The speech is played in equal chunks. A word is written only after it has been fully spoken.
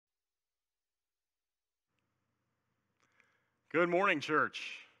Good morning,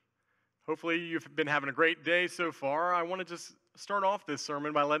 church. Hopefully, you've been having a great day so far. I want to just start off this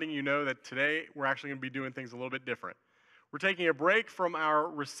sermon by letting you know that today we're actually going to be doing things a little bit different. We're taking a break from our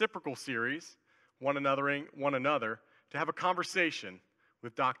reciprocal series, One Anothering One Another, to have a conversation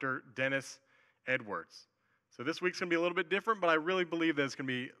with Dr. Dennis Edwards. So this week's going to be a little bit different, but I really believe that it's going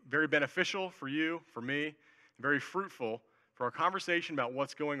to be very beneficial for you, for me, and very fruitful for our conversation about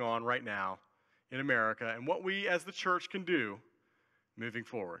what's going on right now in America and what we as the church can do moving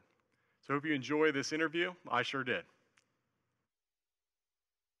forward. So I hope you enjoy this interview. I sure did.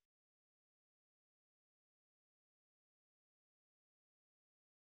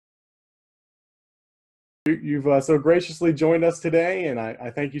 You've so graciously joined us today, and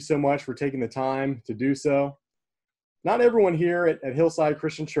I thank you so much for taking the time to do so. Not everyone here at Hillside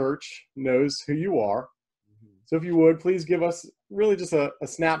Christian Church knows who you are. So if you would, please give us really just a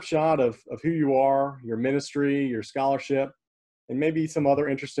snapshot of who you are, your ministry, your scholarship, and maybe some other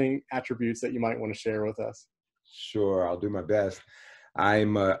interesting attributes that you might want to share with us. Sure, I'll do my best.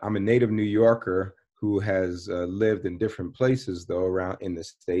 I'm a native New Yorker who has lived in different places, though, around in the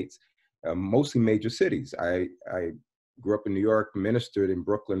States, mostly major cities. I grew up in New York, ministered in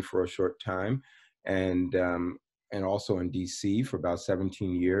Brooklyn for a short time, and also in D.C. for about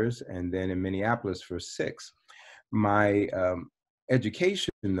 17 years, and then in Minneapolis for 6. My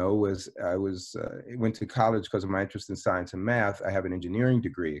education, though, was I went to college because of my interest in science and math. I have an engineering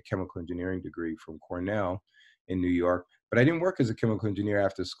degree, a chemical engineering degree from Cornell in New York, but I didn't work as a chemical engineer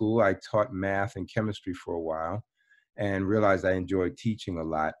after school. I taught math and chemistry for a while and realized I enjoyed teaching a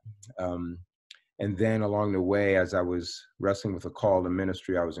lot. And then along the way, as I was wrestling with a call to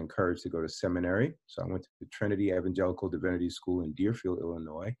ministry, I was encouraged to go to seminary. So I went to the Trinity Evangelical Divinity School in Deerfield,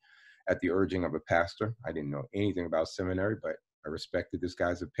 Illinois, at the urging of a pastor. I didn't know anything about seminary, but I respected this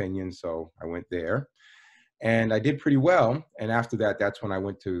guy's opinion, so I went there. And I did pretty well. And after that, that's when I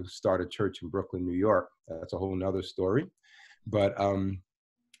went to start a church in Brooklyn, New York. That's a whole nother story. But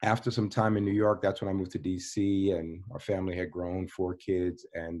after some time in New York, that's when I moved to DC, and our family had grown, 4 kids.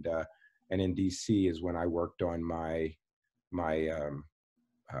 And in DC is when I worked on my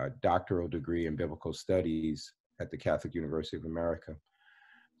doctoral degree in biblical studies at the Catholic University of America.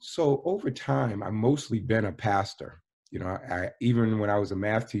 So over time, I've mostly been a pastor. You know, even when I was a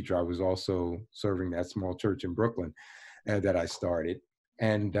math teacher, I was also serving that small church in Brooklyn that I started.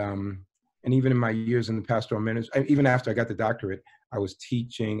 And even in my years in the pastoral ministry, even after I got the doctorate, I was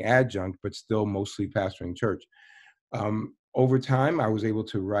teaching adjunct, but still mostly pastoring church. Over time, I was able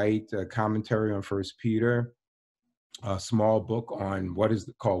to write a commentary on 1 Peter, a small book on what is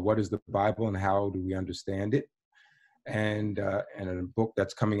the Bible and how do we understand it. And a book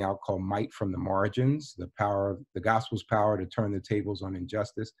that's coming out called Might from the Margins, the gospel's power to turn the tables on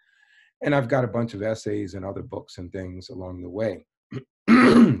injustice. And I've got a bunch of essays and other books and things along the way.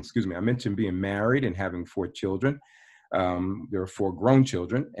 Excuse me. I mentioned being married and having 4 children. There are 4 grown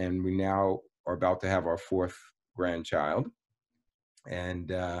children, and we now are about to have our 4th grandchild. And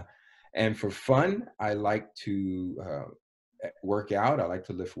for fun, I like to work out. I like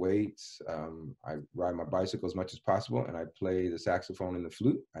to lift weights. I ride my bicycle as much as possible, and I play the saxophone and the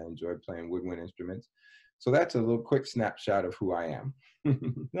flute. I enjoy playing woodwind instruments. So that's a little quick snapshot of who I am.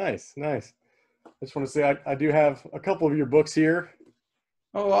 Nice. I just want to say I do have a couple of your books here.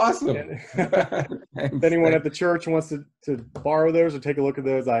 Oh, awesome. If anyone at the church wants to borrow those or take a look at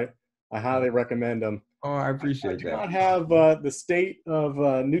those, I highly recommend them. Oh, I appreciate that. I do not have the State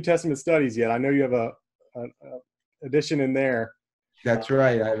of New Testament Studies yet. I know you have a edition in there. That's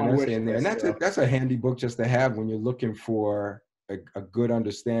right. I have an essay in there. And that's a handy book just to have when you're looking for a good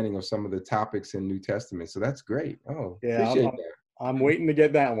understanding of some of the topics in New Testament. So that's great. Oh, yeah, appreciate that. I'm waiting to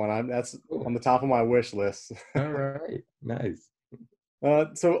get that one. That's on the top of my wish list. All right. Nice.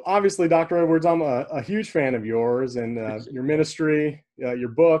 So obviously, Dr. Edwards, I'm a huge fan of yours and your ministry, your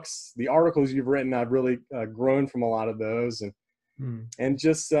books, the articles you've written. I've really grown from a lot of those. And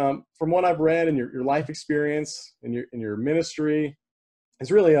just from what I've read and your life experience and your ministry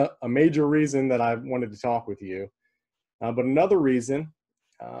is really a major reason that I wanted to talk with you. But another reason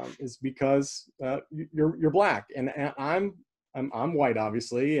is because you're Black, and I'm white,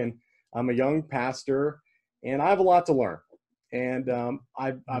 obviously, and I'm a young pastor, and I have a lot to learn. And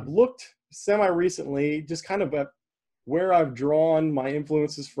I've looked semi-recently just kind of at where I've drawn my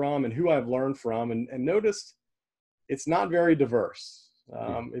influences from and who I've learned from, and noticed it's not very diverse.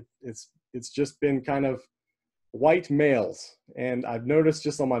 It's just been kind of white males. And I've noticed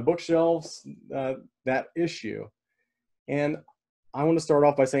just on my bookshelves that issue. And I want to start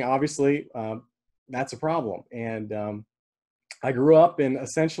off by saying, obviously, that's a problem. And I grew up in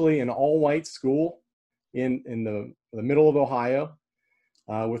essentially an all-white school in the the middle of Ohio,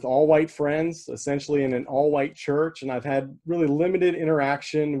 with all white friends, essentially in an all white church. And I've had really limited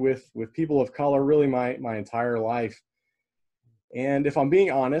interaction with people of color really my entire life. And if I'm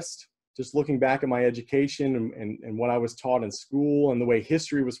being honest, just looking back at my education and what I was taught in school and the way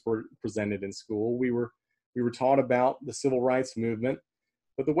history was presented in school, we were taught about the civil rights movement.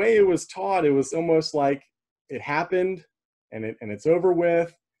 But the way it was taught, it was almost like it happened and it's over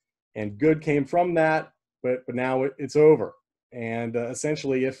with, and good came from that, but now it's over. And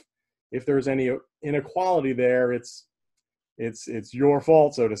essentially, if there's any inequality there, it's your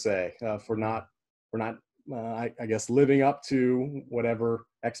fault, so to say, for not I guess living up to whatever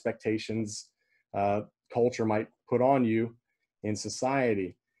expectations culture might put on you in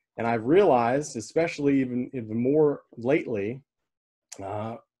society. And I've realized, especially even more lately,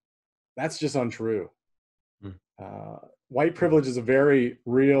 that's just untrue. White privilege is a very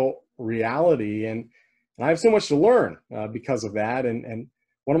real reality, and I have so much to learn because of that. And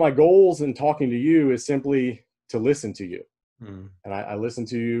one of my goals in talking to you is simply to listen to you. And I listen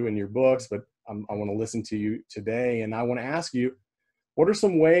to you in your books, but I want to listen to you today. And I want to ask you, what are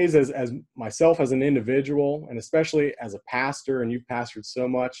some ways as myself as an individual, and especially as a pastor, and you've pastored so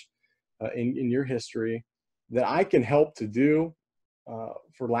much in your history, that I can help to do,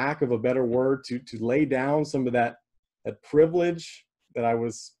 for lack of a better word, to lay down some of that privilege that I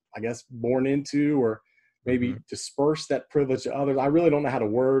was, I guess, born into, or maybe disperse that privilege to others. I really don't know how to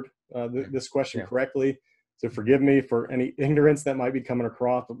word this question correctly, so forgive me for any ignorance that might be coming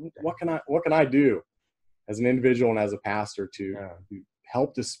across. But what can I do as an individual and as a pastor to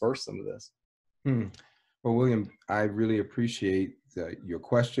help disperse some of this? Well, William, I really appreciate your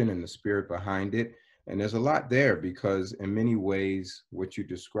question and the spirit behind it. And there's a lot there, because in many ways, what you're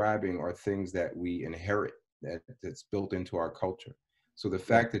describing are things that we inherit, that's built into our culture. So the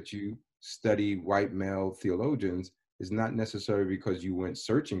fact that you study white male theologians is not necessarily because you went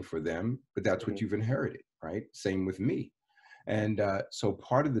searching for them, but that's what you've inherited, right? Same with me. And so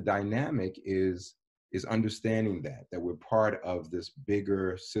part of the dynamic is understanding that we're part of this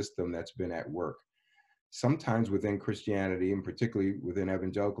bigger system that's been at work. Sometimes within Christianity, and particularly within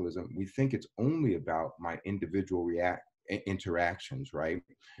evangelicalism, we think it's only about my individual interactions, right?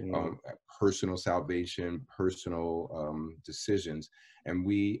 Personal salvation, personal decisions.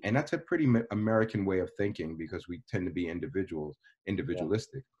 And that's a pretty American way of thinking, because we tend to be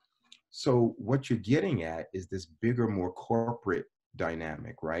individualistic. So what you're getting at is this bigger, more corporate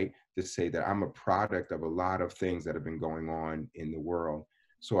dynamic, right? To say that I'm a product of a lot of things that have been going on in the world.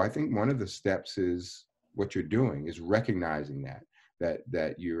 So I think one of the steps is what you're doing is recognizing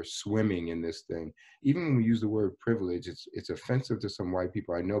that you're swimming in this thing. Even when we use the word privilege, it's offensive to some white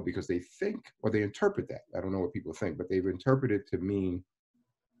people I know, because they think, or they interpret that. I don't know what people think, but they've interpreted to mean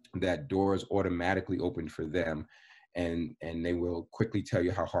that doors automatically open for them, and they will quickly tell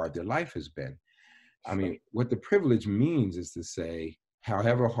you how hard their life has been. I mean, what the privilege means is to say,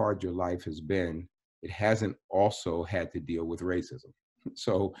 however hard your life has been, it hasn't also had to deal with racism.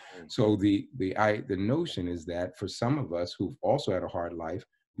 So the notion is that for some of us who've also had a hard life,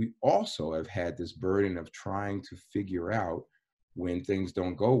 we also have had this burden of trying to figure out, when things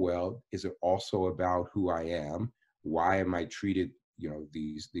don't go well, is it also about who I am? Why am I treated,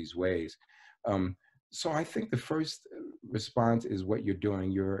 these ways? So I think the first response is what you're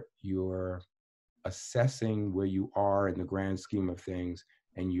doing. You're assessing where you are in the grand scheme of things,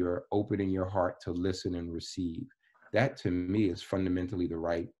 and you're opening your heart to listen and receive. That, to me, is fundamentally the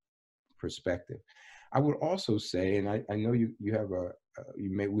right perspective. I would also say, and I know you have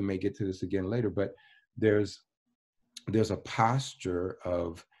we may get to this again later, but there's a posture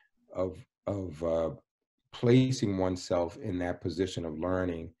of placing oneself in that position of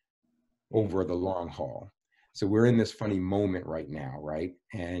learning over the long haul. So we're in this funny moment right now, right?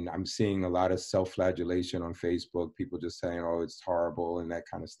 And I'm seeing a lot of self-flagellation on Facebook, people just saying, oh, it's horrible and that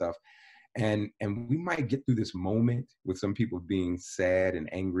kind of stuff. And we might get through this moment with some people being sad and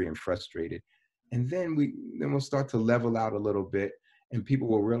angry and frustrated. And then we'll start to level out a little bit, and people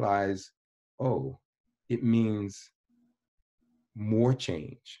will realize, oh, it means more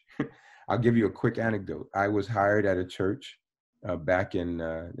change. I'll give you a quick anecdote. I was hired at a church back in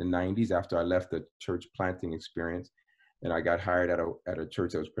the 90s after I left the church planting experience. And I got hired at a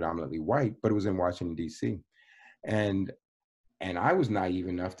church that was predominantly white, but it was in Washington, D.C. And I was naive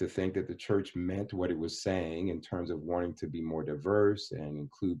enough to think that the church meant what it was saying in terms of wanting to be more diverse and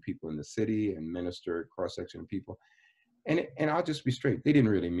include people in the city and minister cross-section of people. And I'll just be straight, they didn't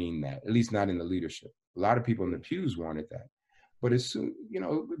really mean that, at least not in the leadership. A lot of people in the pews wanted that. But as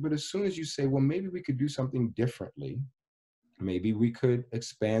soon as you say, well, maybe we could do something differently, Maybe we could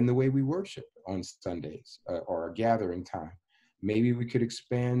expand the way we worship on Sundays or a gathering time. Maybe we could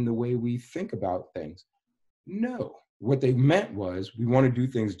expand the way we think about things. No, what they meant was we want to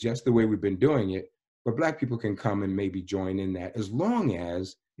do things just the way we've been doing it, but Black people can come and maybe join in that as long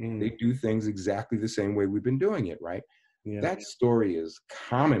as they do things exactly the same way we've been doing it, right? Yeah. That story is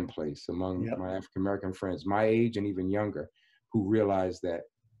commonplace among Yep. my African-American friends, my age and even younger, who realize that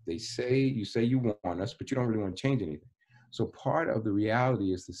you say you want us, but you don't really want to change anything. So part of the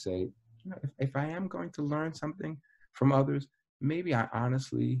reality is to say, if I am going to learn something from others, maybe I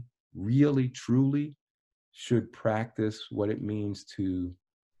honestly, really, truly should practice what it means to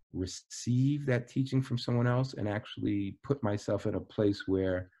receive that teaching from someone else and actually put myself in a place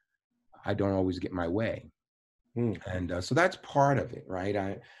where I don't always get my way. And so that's part of it, right?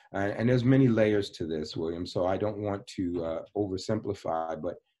 And there's many layers to this, William. So I don't want to oversimplify,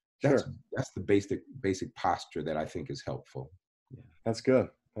 but that's the basic posture that I think is helpful. Yeah. That's good.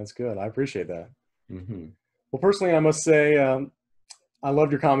 That's good. I appreciate that. Well, personally, I must say, I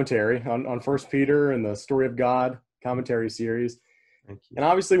loved your commentary on First Peter and the Story of God commentary series. Thank you. And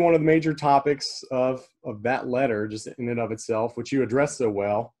obviously, one of the major topics of that letter, just in and of itself, which you address so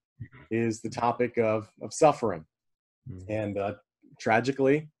well, is the topic of suffering. And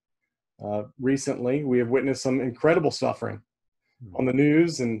tragically, recently, we have witnessed some incredible suffering on the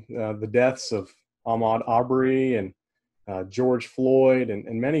news, and the deaths of Ahmaud Arbery and George Floyd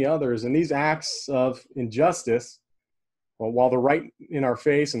and many others. And these acts of injustice, well, while they're right in our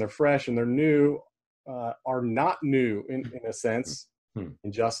face and they're fresh and they're new, are not new in a sense.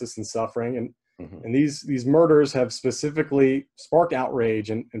 Injustice and suffering, and these murders have specifically sparked outrage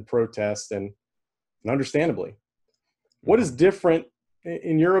and protest, and understandably. What is different,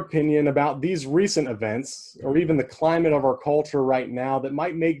 in your opinion, about these recent events, or even the climate of our culture right now, that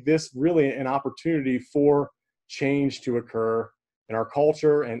might make this really an opportunity for change to occur in our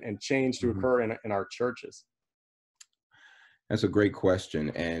culture and change to occur in our churches? That's a great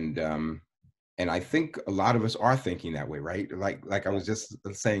question. And I think a lot of us are thinking that way, right? Like I was just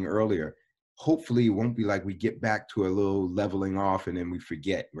saying earlier, hopefully it won't be like we get back to a little leveling off and then we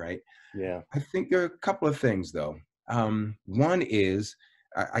forget, right? Yeah. I think there are a couple of things though. One is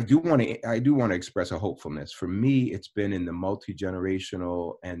I do want to express a hopefulness. For me, it's been in the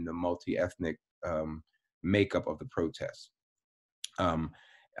multi-generational and the multi-ethnic makeup of the protests.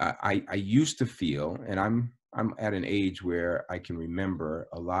 I used to feel, and I'm at an age where I can remember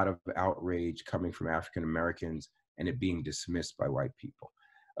a lot of outrage coming from African Americans and it being dismissed by white people,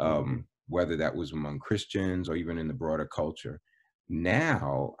 whether that was among Christians or even in the broader culture.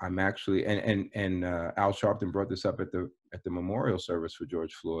 Now I'm actually, and Al Sharpton brought this up at the memorial service for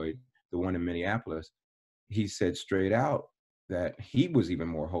George Floyd, the one in Minneapolis. He said straight out that he was even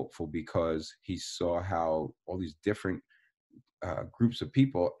more hopeful because he saw how all these different groups of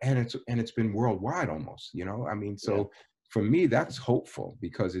people, and it's been worldwide almost, I mean, so for me, that's hopeful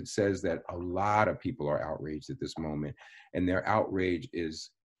because it says that a lot of people are outraged at this moment, and their outrage is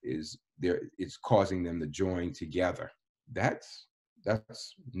causing them to join together. That's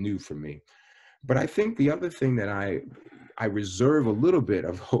new for me. But I think the other thing that I reserve a little bit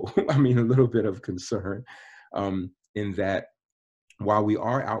of hope, I mean, a little bit of concern, in that while we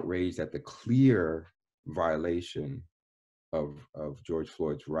are outraged at the clear violation of George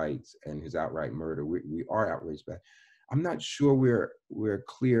Floyd's rights and his outright murder, we are outraged by it. I'm not sure we're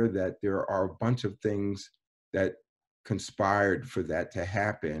clear that there are a bunch of things that conspired for that to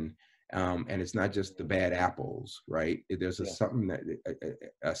happen, and it's not just the bad apples, right? There's something that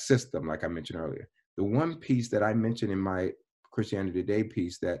a system, like I mentioned earlier. The one piece that I mentioned in my Christianity Today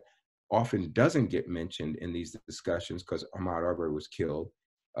piece that often doesn't get mentioned in these discussions, because Ahmaud Arbery was killed,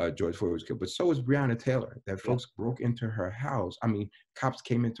 George Floyd was killed, but so was Breonna Taylor. That folks broke into her house. I mean, cops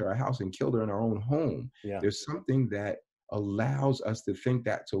came into her house and killed her in her own home. There's something that allows us to think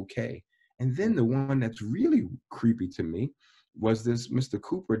that's okay. And then the one that's really creepy to me was this Mr.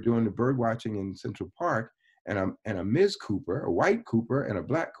 Cooper doing the bird watching in Central Park, and a Ms. Cooper, a white Cooper and a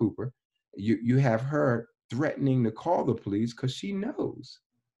black Cooper. You have her threatening to call the police because she knows.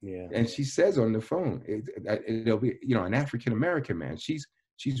 And she says on the phone, it'll be, an African American man.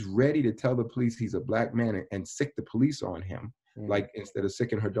 She's ready to tell the police he's a black man and sick the police on him, like instead of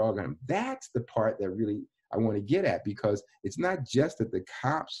sicking her dog on him. That's the part that really I want to get at, because it's not just that the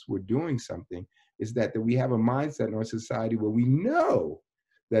cops were doing something, it's that we have a mindset in our society where we know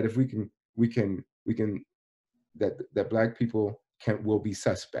that if we can that black people will be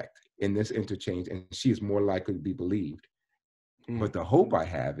suspect in this interchange, and she is more likely to be believed. But the hope I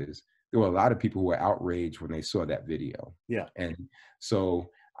have is there were a lot of people who were outraged when they saw that video. And so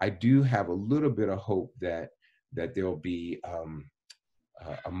I do have a little bit of hope that that there'll be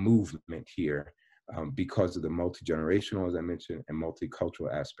a movement here because of the multi-generational, as I mentioned, and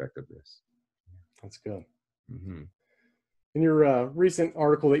multicultural aspect of this. That's good. Mm-hmm. In your recent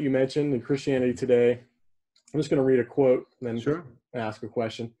article that you mentioned in Christianity Today, I'm just going to read a quote and then Sure. ask a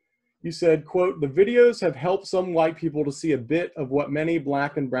question. You said, quote, "The videos have helped some white people to see a bit of what many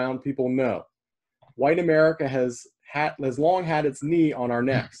black and brown people know. White America has long had its knee on our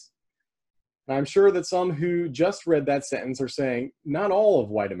necks." And I'm sure that some who just read that sentence are saying, not all of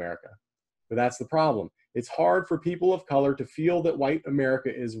white America. But that's the problem. It's hard for people of color to feel that white America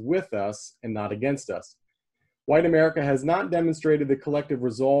is with us and not against us. White America has not demonstrated the collective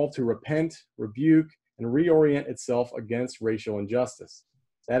resolve to repent, rebuke, and reorient itself against racial injustice.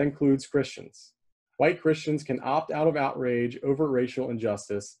 That includes Christians. White Christians can opt out of outrage over racial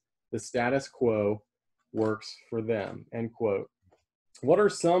injustice. The status quo works for them, end quote. What are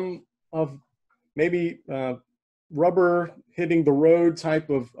some of maybe rubber hitting the road type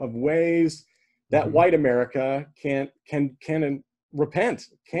of ways that Mm-hmm. white America can repent,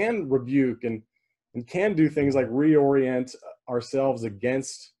 can rebuke, and can do things like reorient ourselves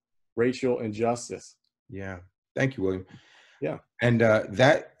against racial injustice? Yeah. Thank you, William. Yeah. And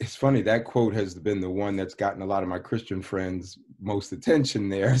that it's funny, that quote has been the one that's gotten a lot of my Christian friends most attention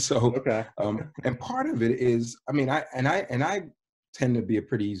there. So, Okay. and part of it is, I mean, I tend to be a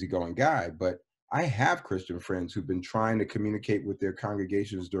pretty easygoing guy, but I have Christian friends who've been trying to communicate with their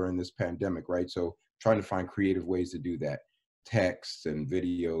congregations during this pandemic, right? So trying to find creative ways to do that, texts and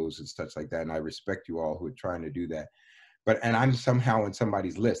videos and such like that. And I respect you all who are trying to do that. And I'm somehow on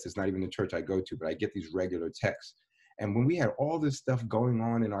somebody's list. It's not even the church I go to, but I get these regular texts. And when we had all this stuff going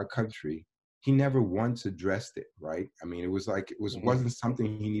on in our country, he never once addressed it, right? I mean, it was like, wasn't something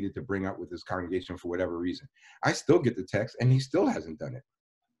he needed to bring up with his congregation for whatever reason. I still get the text and he still hasn't done it.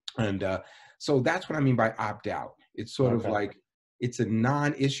 And so that's what I mean by opt out. It's sort of like, it's a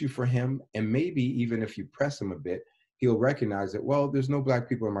non-issue for him. And maybe even if you press him a bit, he'll recognize that, well, there's no black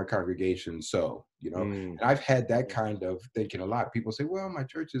people in my congregation. So, and I've had that kind of thinking a lot. People say, well, my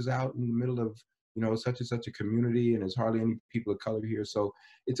church is out in the middle of, such and such a community and there's hardly any people of color here. So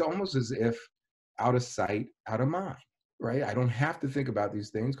it's almost as if out of sight, out of mind, right? I don't have to think about these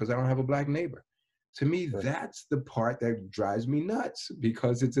things because I don't have a black neighbor. To me, that's the part that drives me nuts,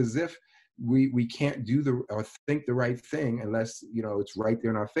 because it's as if we can't do or think the right thing unless, it's right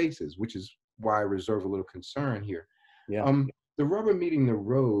there in our faces, which is why I reserve a little concern here. Yeah. The rubber meeting the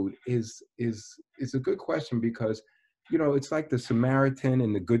road is a good question, because it's like the Samaritan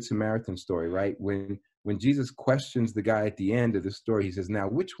and the Good Samaritan story, right? When Jesus questions the guy at the end of the story, he says, now,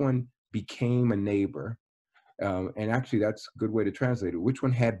 which one became a neighbor? And actually, that's a good way to translate it. Which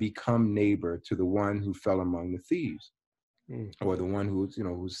one had become neighbor to the one who fell among the thieves, or the one who's,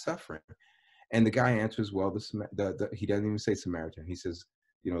 who's suffering? And the guy answers, well, he doesn't even say Samaritan. He says,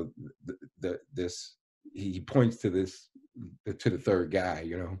 he points to the third guy,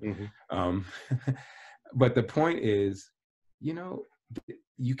 But the point is,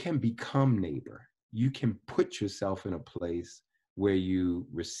 you can become neighbor. You can put yourself in a place where you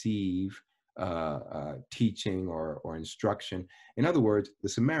receive teaching or instruction. In other words, the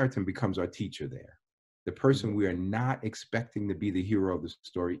Samaritan becomes our teacher there. The person we are not expecting to be the hero of the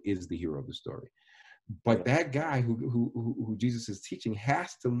story is the hero of the story. But that guy who Jesus is teaching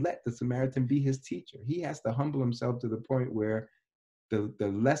has to let the Samaritan be his teacher. He has to humble himself to the point where the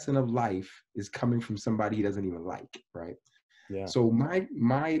lesson of life is coming from somebody he doesn't even like, right? Yeah. So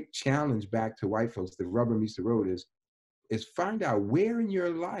my challenge back to white folks, the rubber meets the road, is find out where in your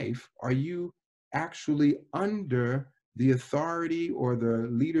life are you actually under the authority or the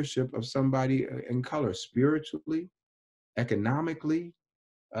leadership of somebody in color, spiritually, economically,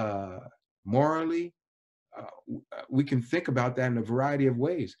 morally. We can think about that in a variety of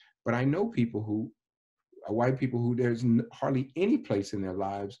ways. But I know people who are white people who there's hardly any place in their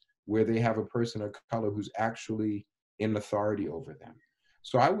lives where they have a person of color who's actually in authority over them.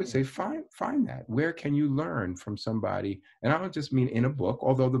 So I would say find that. Where can you learn from somebody? And I don't just mean in a book,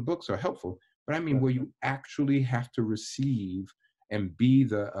 although the books are helpful, but I mean where you actually have to receive and be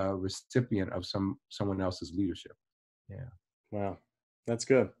the recipient of someone else's leadership. Yeah. Wow. That's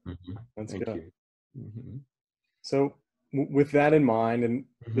good. Mm-hmm. That's Thank good. You. Mm-hmm. So with that in mind, and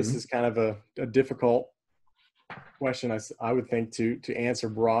this is kind of a difficult question, I would think, to answer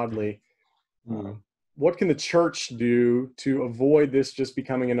broadly. What can the church do to avoid this just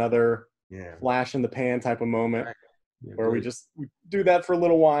becoming another flash in the pan type of moment, where we do that for a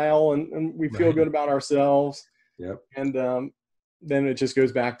little while and we feel good about ourselves, and then it just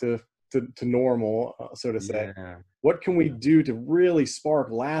goes back to to normal, so to say. Yeah. What can we do to really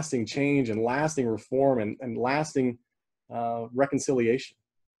spark lasting change and lasting reform and lasting reconciliation?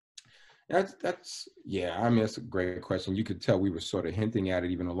 Yeah, I mean, that's a great question. You could tell we were sort of hinting at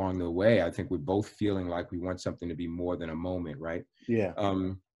it even along the way. I think we're both feeling like we want something to be more than a moment, right? Yeah.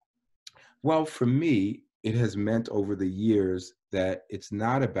 Um, well, for me, it has meant over the years that it's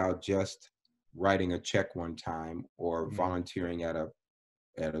not about just writing a check one time or Mm. volunteering at a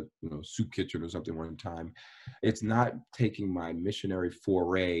soup kitchen or something one time. It's not taking my missionary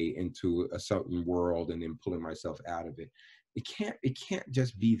foray into a certain world and then pulling myself out of it. It can't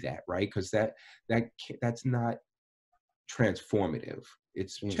just be that, right? Because that's not transformative.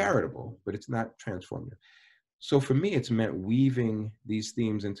 It's Mhm. charitable, but it's not transformative. So for me, it's meant weaving these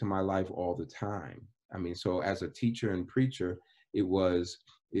themes into my life all the time. I mean, so as a teacher and preacher,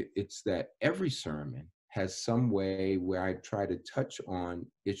 it's that every sermon has some way where I try to touch on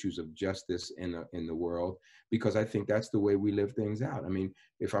issues of justice in the world, because I think that's the way we live things out. I mean,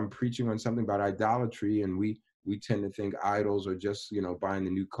 if I'm preaching on something about idolatry, and we tend to think idols are just, buying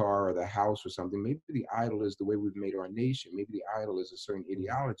the new car or the house or something. Maybe the idol is the way we've made our nation. Maybe the idol is a certain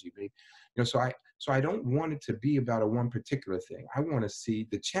ideology. Maybe, so I don't want it to be about a one particular thing. I want to see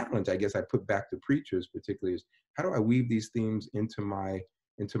the challenge, I guess I put back to preachers particularly, is how do I weave these themes into my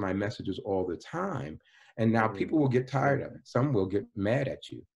messages all the time? And now Mhm. people will get tired of it. Some will get mad at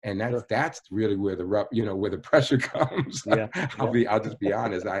you. And Sure. that's really where where the pressure comes. Yeah. Yeah. I'll just be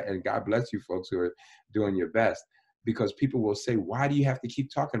honest. And God bless you folks who are doing your best, because people will say, why do you have to keep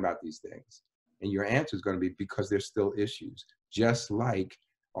talking about these things? And your answer is going to be, because there's still issues, just like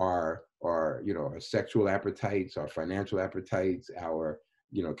our sexual appetites, our financial appetites, our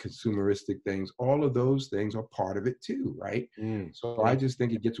consumeristic things. All of those things are part of it too, right? So I Yeah. just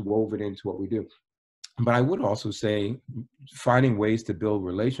think it gets woven into what we do. But I would also say finding ways to build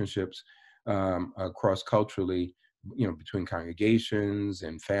relationships cross culturally, between congregations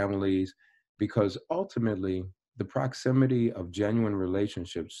and families, because ultimately the proximity of genuine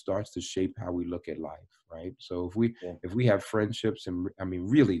relationships starts to shape how we look at life, right? So Yeah. if we have friendships, and I mean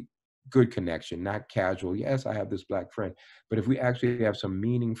really good connection, not casual, yes, I have this black friend, but if we actually have some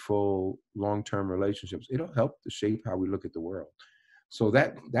meaningful long-term relationships, it'll help to shape how we look at the world. So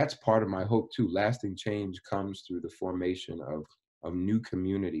that's part of my hope too. Lasting change comes through the formation of new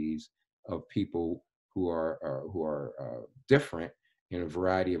communities of people who are different in a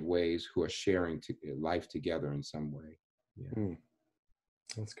variety of ways, who are sharing life together in some way. Yeah. Mm.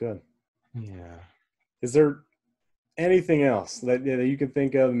 That's good. Yeah. Is there anything else that you can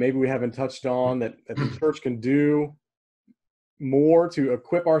think of, maybe we haven't touched on, that the church can do more to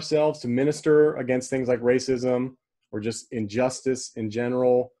equip ourselves to minister against things like racism or just injustice in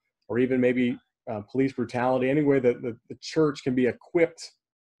general, or even maybe police brutality? Any way that the church can be equipped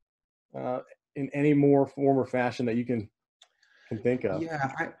uh, in any more form or fashion that you can think of?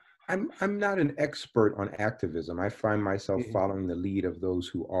 Yeah, I'm not an expert on activism. I find myself Mhm. following the lead of those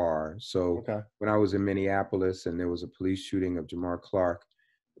who are. So Okay. when I was in Minneapolis and there was a police shooting of Jamar Clark,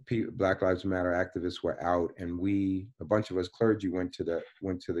 Black Lives Matter activists were out, and a bunch of us clergy went to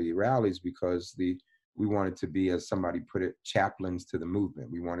the rallies because we wanted to be, as somebody put it, chaplains to the movement.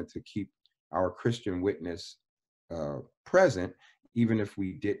 We wanted to keep our Christian witness present, even if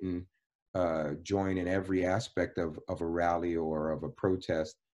we didn't join in every aspect of a rally or of a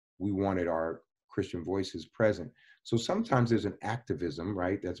protest. We wanted our Christian voices present. So sometimes there's an activism,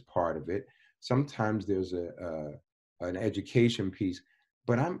 right? That's part of it. Sometimes there's an education piece.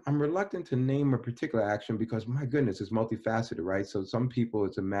 But I'm reluctant to name a particular action because, my goodness, it's multifaceted, right? So some people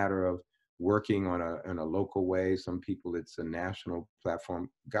it's a matter of working on a local way. Some people it's a national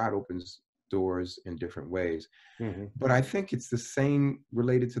platform. God opens doors in different ways. Hmm. But I think it's the same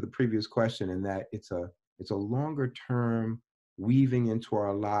related to the previous question, in that it's a longer term weaving into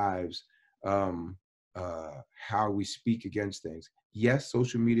our lives, um, how we speak against things. Yes,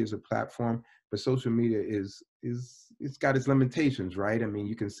 social media is a platform, but social media it's got its limitations, right? I mean,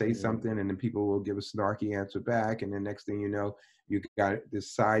 you can say Hmm. something and then people will give a snarky answer back, and then next thing you know, you got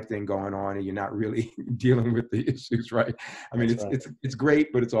this side thing going on, and you're not really dealing with the issues, right? I mean, That's it's right. it's it's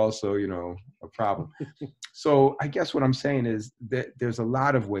great, but it's also a problem. So I guess what I'm saying is that there's a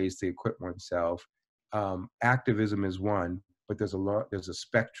lot of ways to equip oneself. Activism is one, but there's a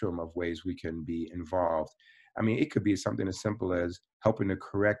spectrum of ways we can be involved. I mean, it could be something as simple as helping to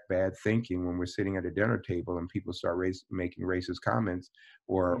correct bad thinking when we're sitting at a dinner table and people start making racist comments,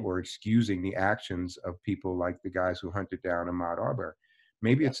 Mm. or excusing the actions of people like the guys who hunted down Ahmaud Arbery.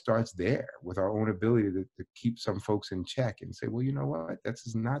 Maybe Yeah. it starts there with our own ability to keep some folks in check and say, well, you know what, this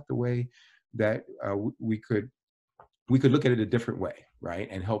is not the way that we could look at it a different way, right?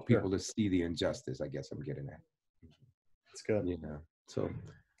 And help Sure. people to see the injustice, I guess I'm getting at. That's good. Yeah. So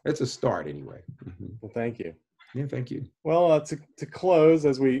it's a start anyway. Well, thank you. Yeah, thank you. Well, to close,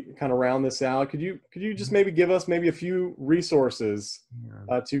 as we kind of round this out, could you just maybe give us maybe a few resources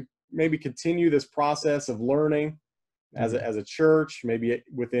to maybe continue this process of learning as a church, maybe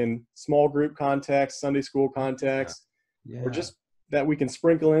within small group context, Sunday school context, or just that we can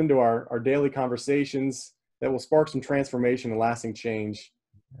sprinkle into our daily conversations that will spark some transformation and lasting change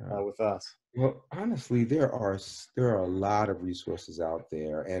with us? Well, honestly, there are a lot of resources out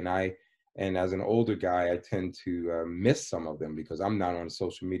there, and as an older guy, I tend to miss some of them because I'm not on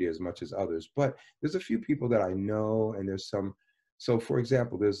social media as much as others. But there's a few people that I know, and there's some. So, for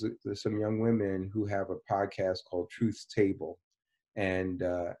example, there's some young women who have a podcast called Truth's Table, and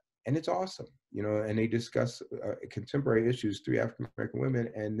it's awesome, you know. And they discuss contemporary issues, 3 African American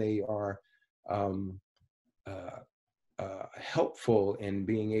women, and they are helpful in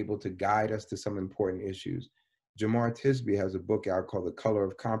being able to guide us to some important issues. Jamar Tisby has a book out called The Color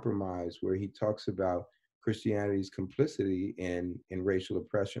of Compromise, where he talks about Christianity's complicity in racial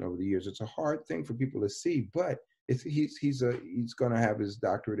oppression over the years. It's a hard thing for people to see, but he's going to have his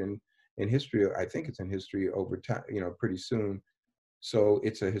doctorate in history. I think it's in history over time, you know, pretty soon. So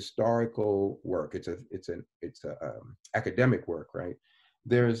it's a historical work. It's a academic work, right?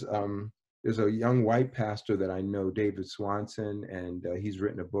 There's a young white pastor that I know, David Swanson, and he's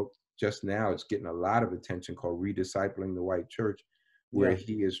written a book just now. It's getting a lot of attention called Rediscipling the White Church, where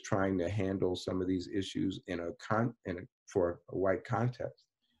he is trying to handle some of these issues for a white context.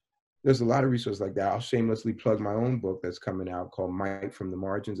 There's a lot of resources like that. I'll shamelessly plug my own book that's coming out called Might from the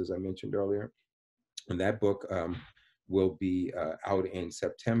Margins, as I mentioned earlier. And that book will be out in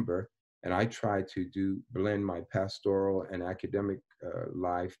September. And I try to blend my pastoral and academic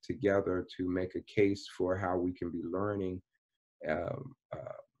life together to make a case for how we can be learning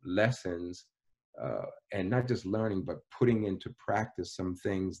lessons, and not just learning, but putting into practice some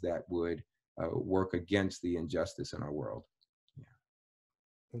things that would work against the injustice in our world. Yeah.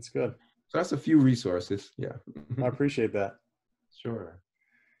 That's good. So that's a few resources. Yeah. I appreciate that. Sure.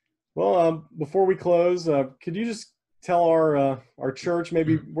 Well, before we close, could you just tell our church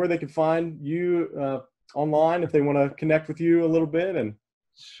maybe where they can find you online if they want to connect with you a little bit? And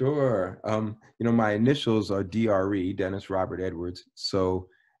sure. You know, my initials are DRE, Dennis Robert Edwards. So,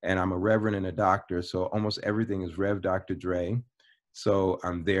 and I'm a reverend and a doctor. So almost everything is Rev Dr. Dre. So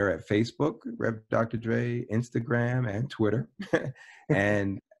I'm there at Facebook, Rev Dr. Dre, Instagram, and Twitter,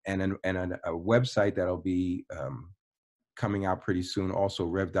 and a website that'll be coming out pretty soon, also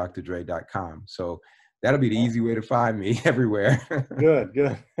revdrdre.com. So that'll be the easy way to find me everywhere.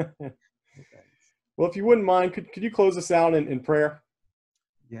 Good. Well, if you wouldn't mind, could you close us out in prayer?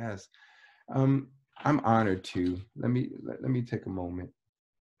 Yes. I'm honored to. Let me take a moment.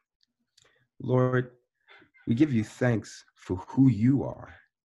 Lord, we give you thanks for who you are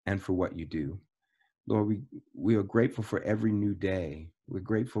and for what you do. Lord, we are grateful for every new day. We're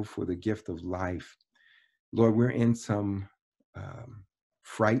grateful for the gift of life. Lord, we're in some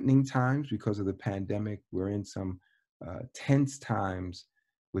frightening times because of the pandemic. We're in some tense times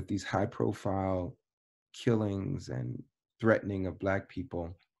with these high-profile killings and threatening of Black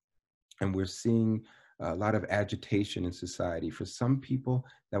people. And we're seeing a lot of agitation in society. For some people,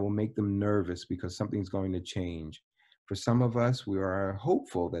 that will make them nervous because something's going to change. For some of us, we are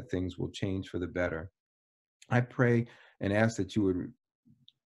hopeful that things will change for the better. I pray and ask that you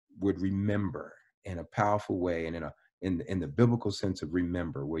would remember in a powerful way, and in the biblical sense of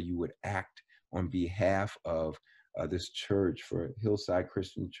remember, where you would act on behalf of this church, for Hillside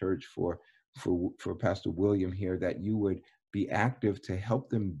Christian Church, for Pastor William here, that you would be active to help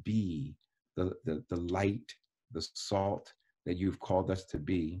them be the light, the salt that you've called us to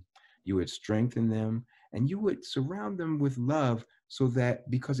be. You would strengthen them, and you would surround them with love, so that,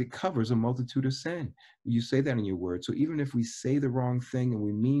 because it covers a multitude of sin. You say that in your word. So even if we say the wrong thing and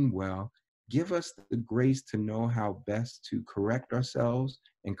we mean well, give us the grace to know how best to correct ourselves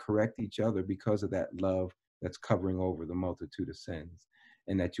and correct each other because of that love that's covering over the multitude of sins,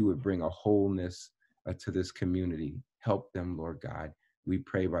 and that you would bring a wholeness to this community. Help them, Lord God. We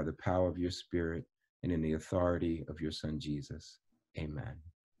pray by the power of your Spirit and in the authority of your Son, Jesus. Amen.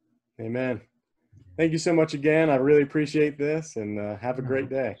 Amen. Thank you so much again. I really appreciate this, and have a great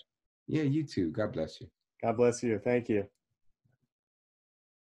day. Yeah, you too. God bless you. God bless you. Thank you.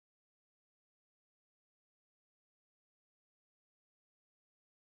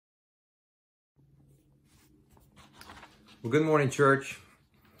 Well, good morning, church.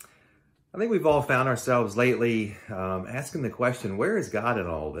 I think we've all found ourselves lately asking the question, where is God in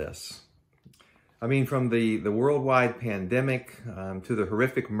all this? I mean, from the worldwide pandemic to the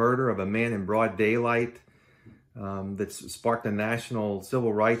horrific murder of a man in broad daylight that's sparked a national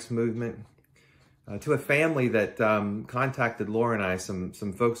civil rights movement, to a family that contacted Laura and I,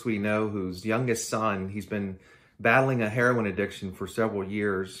 some folks we know whose youngest son, he's been battling a heroin addiction for several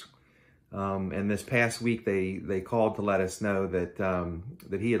years. And this past week, they called to let us know that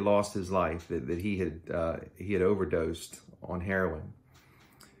that he had lost his life, that he had overdosed on heroin.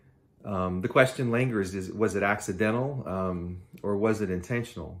 The question lingers: was it accidental or was it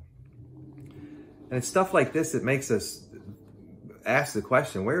intentional? And it's stuff like this that makes us ask the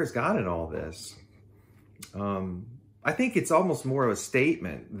question: where is God in all this? I think it's almost more of a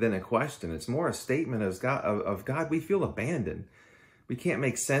statement than a question. It's more a statement of God. We feel abandoned. We can't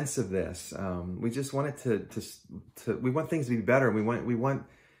make sense of this. We just want it to we want things to be better. We want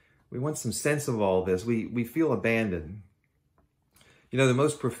some sense of all this. We feel abandoned. You know, the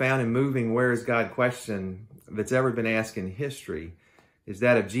most profound and moving "where is God" question that's ever been asked in history is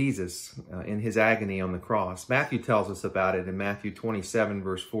that of Jesus in his agony on the cross. Matthew tells us about it in Matthew 27,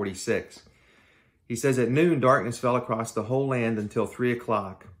 verse 46. He says, "At noon, darkness fell across the whole land until 3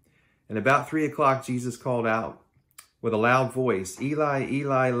 o'clock. And about 3 o'clock, Jesus called out with a loud voice, 'Eli,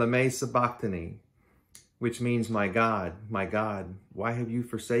 Eli, lama sabachthani,' which means, my God, why have you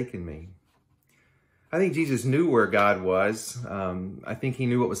forsaken me?" I think Jesus knew where God was. I think he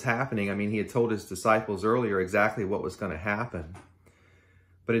knew what was happening. I mean, he had told his disciples earlier exactly what was going to happen.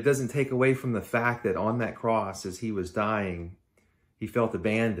 But it doesn't take away from the fact that on that cross, as he was dying, he felt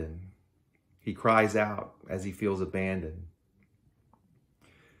abandoned. He cries out as he feels abandoned.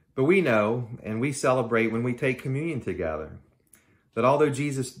 But we know, and we celebrate when we take communion together, that although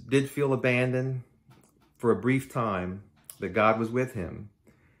Jesus did feel abandoned for a brief time, that God was with him.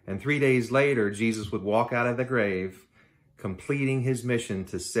 And 3 days later, Jesus would walk out of the grave, completing his mission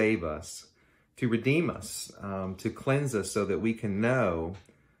to save us, to redeem us, to cleanse us so that we can know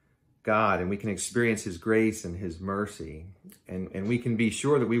God and we can experience his grace and his mercy. And we can be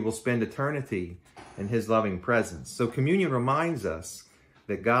sure that we will spend eternity in his loving presence. So communion reminds us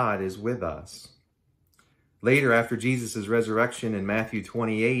that God is with us. Later, after Jesus' resurrection in Matthew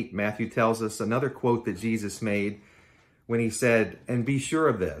 28, Matthew tells us another quote that Jesus made when he said, "And be sure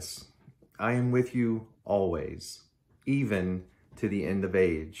of this, I am with you always, even to the end of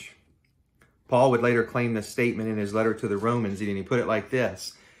age." Paul would later claim this statement in his letter to the Romans, and he put it like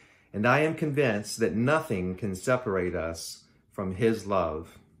this: "And I am convinced that nothing can separate us from his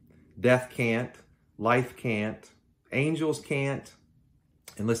love. Death can't, life can't, angels can't."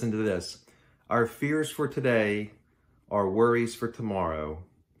 And listen to this: "Our fears for today are worries for tomorrow.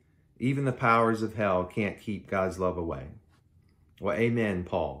 Even the powers of hell can't keep God's love away." Well, amen,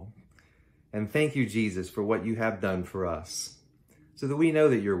 Paul. And thank you, Jesus, for what you have done for us, so that we know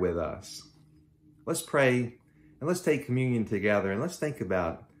that you're with us. Let's pray, and let's take communion together, and let's think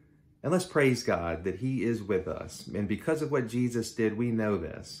about, and let's praise God that he is with us. And because of what Jesus did, we know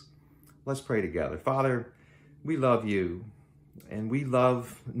this. Let's pray together. Father, we love you, and we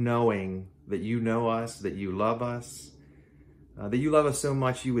love knowing that you know us, that you love us, that you love us so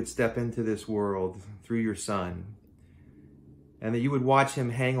much you would step into this world through your Son, and that you would watch him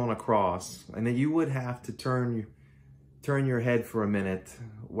hang on a cross, and that you would have to turn your head for a minute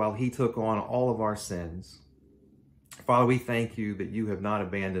while he took on all of our sins. Father, we thank you that you have not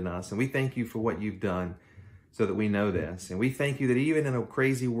abandoned us, and we thank you for what you've done so that we know this. And we thank you that even in a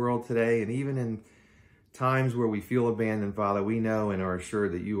crazy world today, and even in times where we feel abandoned, Father, we know and are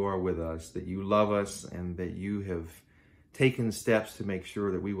assured that you are with us, that you love us, and that you have taken steps to make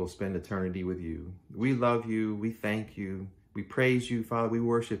sure that we will spend eternity with you. We love you. We thank you. We praise you, Father. We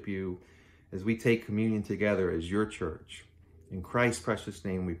worship you as we take communion together as your church. In Christ's precious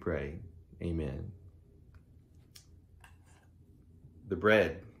name we pray. Amen. The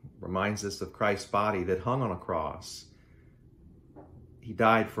bread reminds us of Christ's body that hung on a cross. He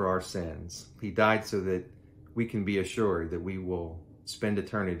died for our sins. He died so that we can be assured that we will spend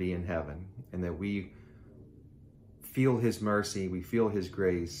eternity in heaven, and that we feel his mercy, we feel his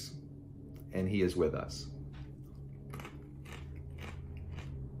grace, and he is with us.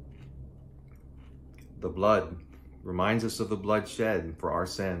 The blood reminds us of the blood shed for our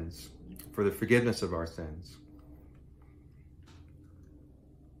sins, for the forgiveness of our sins.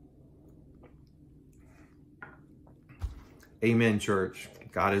 Amen, church.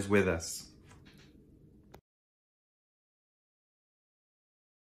 God is with us.